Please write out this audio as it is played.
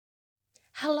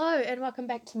Hello and welcome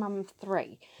back to Mum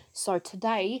 3. So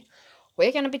today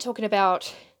we're going to be talking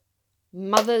about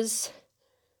mothers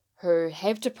who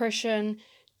have depression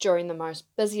during the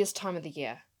most busiest time of the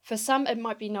year. For some it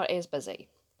might be not as busy,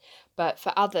 but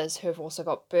for others who have also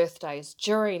got birthdays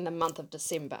during the month of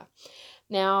December.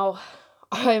 Now,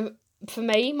 for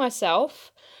me,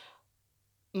 myself,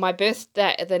 my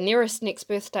birthday, the nearest next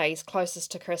birthday is closest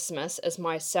to Christmas is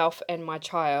myself and my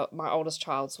oldest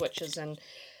child's, which is in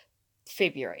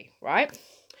February, right?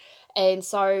 And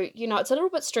so, it's a little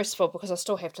bit stressful because I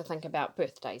still have to think about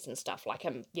birthdays and stuff like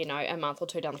a month or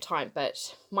two down the time.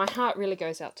 But my heart really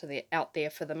goes out there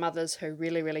for the mothers who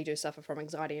really, really do suffer from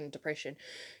anxiety and depression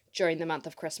during the month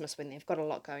of Christmas when they've got a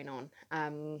lot going on.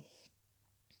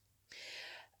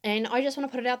 And I just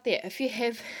want to put it out there. If you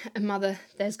have a mother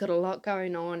that's got a lot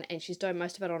going on and she's doing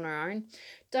most of it on her own,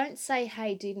 don't say,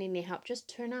 "Hey, do you need any help?" Just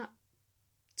turn up.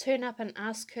 Turn up and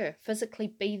ask her, physically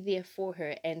be there for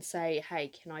her and say, "Hey,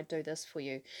 can I do this for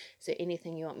you? Is there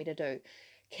anything you want me to do?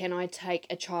 Can I take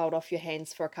a child off your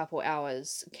hands for a couple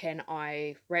hours? Can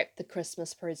I wrap the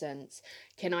Christmas presents?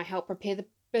 Can I help prepare the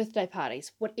birthday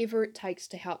parties?" Whatever it takes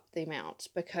to help them out,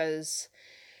 because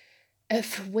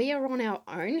if we are on our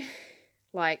own,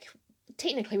 like,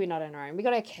 technically we're not on our own, we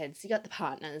got our kids, you got the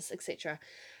partners, etc.,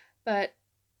 but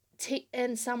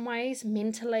in some ways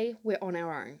mentally we're on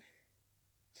our own.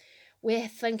 We're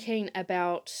thinking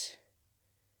about,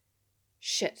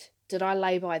 shit, did I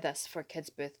lay by this for a kid's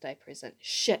birthday present?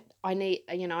 Shit, I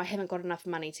haven't got enough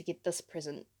money to get this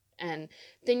present. And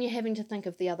then you're having to think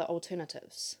of the other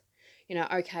alternatives.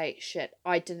 Okay, shit,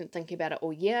 I didn't think about it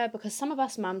all year, because some of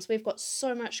us mums, we've got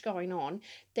so much going on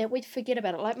that we'd forget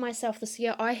about it. Like myself this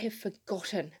year, I have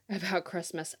forgotten about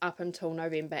Christmas up until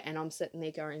November, and I'm sitting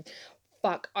there going,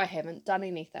 fuck, I haven't done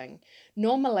anything.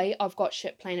 Normally, I've got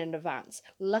shit planned in advance.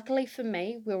 Luckily for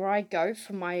me, where I go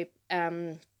for my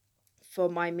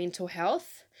mental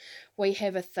health, we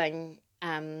have a thing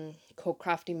called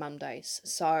Crafty Mum Days.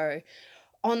 So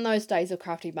on those days of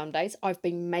Crafty Mum Days, I've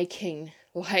been making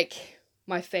like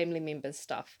my family members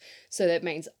stuff. So that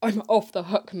means I'm off the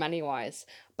hook money wise.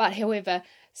 But however,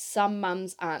 some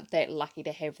mums aren't that lucky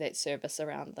to have that service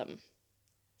around them.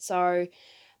 So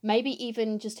maybe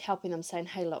even just helping them, saying,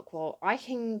 "Hey, look, well, I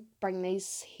can bring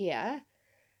these here.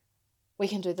 We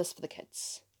can do this for the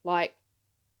kids." Like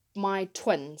my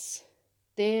twins,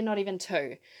 they're not even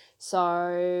 2.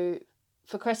 So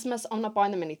for Christmas, I'm not buying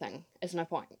them anything. There's no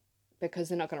point, because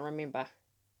they're not going to remember.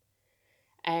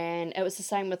 And it was the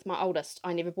same with my oldest.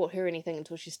 I never bought her anything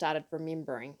until she started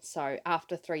remembering. So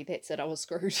after 3, that's it. I was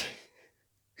screwed.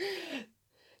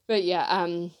 But yeah,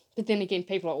 but then again,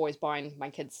 people are always buying my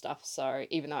kids stuff. So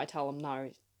even though I tell them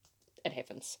no, it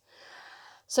happens.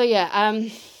 So yeah,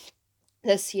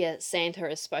 this year Santa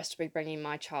is supposed to be bringing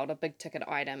my child a big ticket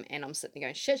item, and I'm sitting there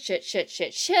going, shit, shit, shit,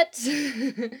 shit,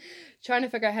 shit. Trying to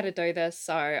figure out how to do this.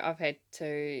 So I've had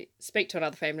to speak to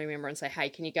another family member and say, "Hey,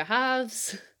 can you go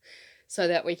halves?" so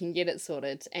that we can get it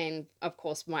sorted. And of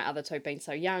course, my other 2 being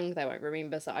so young, they won't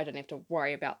remember, so I don't have to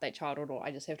worry about that child at all.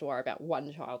 I just have to worry about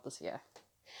one child this year.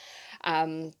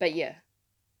 But yeah,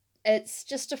 it's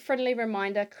just a friendly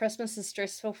reminder. Christmas is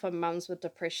stressful for mums with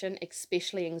depression,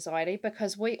 especially anxiety,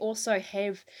 because we also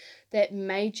have that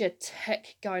major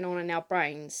tick going on in our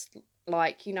brains.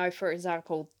 Like, for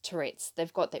example, Tourette's,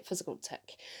 they've got that physical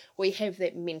tick. We have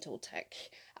that mental tick.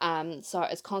 So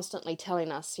it's constantly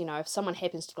telling us, if someone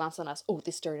happens to glance at us, oh,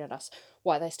 they're staring at us.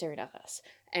 Why are they staring at us?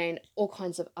 And all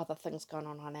kinds of other things going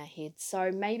on our heads.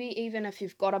 So maybe even if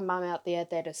you've got a mum out there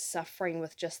that is suffering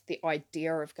with just the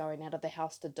idea of going out of the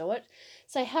house to do it,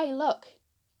 say, "Hey, look,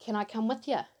 can I come with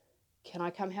you? Can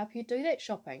I come help you do that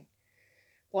shopping?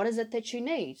 What is it that you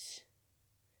need?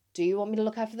 Do you want me to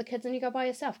look after the kids and you go by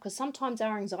yourself?" Because sometimes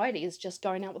our anxiety is just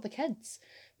going out with the kids.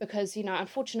 Because,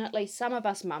 unfortunately, some of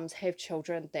us mums have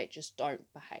children that just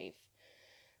don't behave.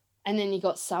 And then you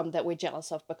got some that we're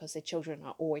jealous of because their children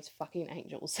are always fucking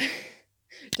angels.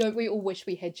 Don't we all wish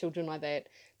we had children like that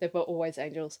were always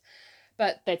angels?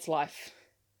 But that's life.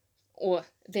 Or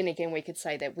then again, we could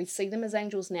say that we see them as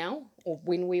angels now, or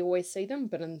when we always see them,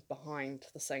 but in behind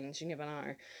the scenes, you never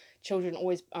know. Children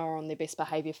always are on their best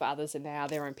behaviour for others, and they are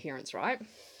their own parents, right?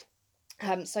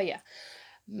 So yeah,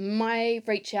 my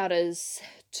reach out is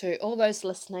to all those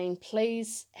listening.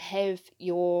 Please have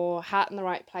your heart in the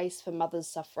right place for mothers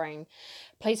suffering.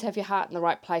 Please have your heart in the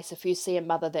right place if you see a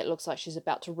mother that looks like she's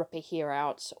about to rip her hair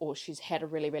out, or she's had a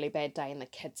really, really bad day and the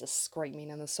kids are screaming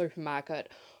in the supermarket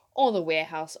or the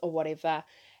warehouse or whatever.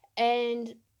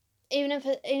 And even if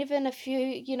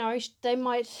they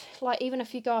might, like, even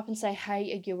if you go up and say,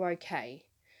 "Hey, are you okay?"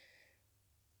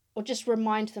 or just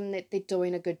remind them that they're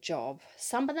doing a good job.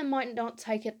 Some of them might not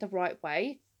take it the right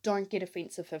way. Don't get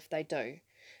offensive if they do.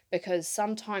 Because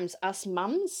sometimes us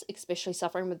mums, especially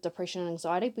suffering with depression and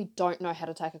anxiety, we don't know how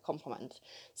to take a compliment.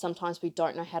 Sometimes we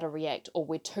don't know how to react, or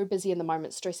we're too busy in the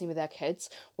moment stressing with our kids.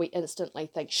 We instantly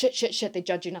think, shit, shit, shit, they're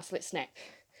judging us, let's snap.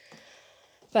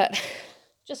 But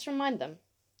just remind them,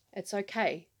 it's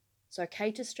okay. It's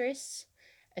okay to stress.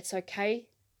 It's okay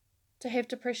to have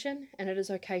depression, and it is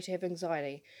okay to have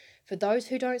anxiety. For those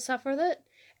who don't suffer with it,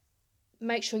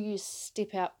 make sure you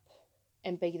step up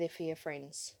and be there for your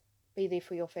friends. Be there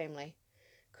for your family.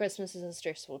 Christmas is a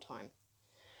stressful time.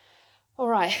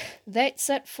 Alright, that's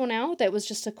it for now. That was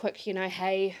just a quick,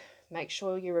 hey, make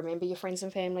sure you remember your friends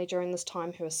and family during this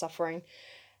time who are suffering,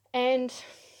 and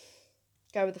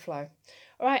go with the flow.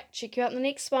 Alright, check you out in the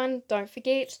next one. Don't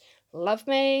forget, love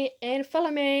me and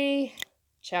follow me.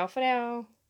 Ciao for now.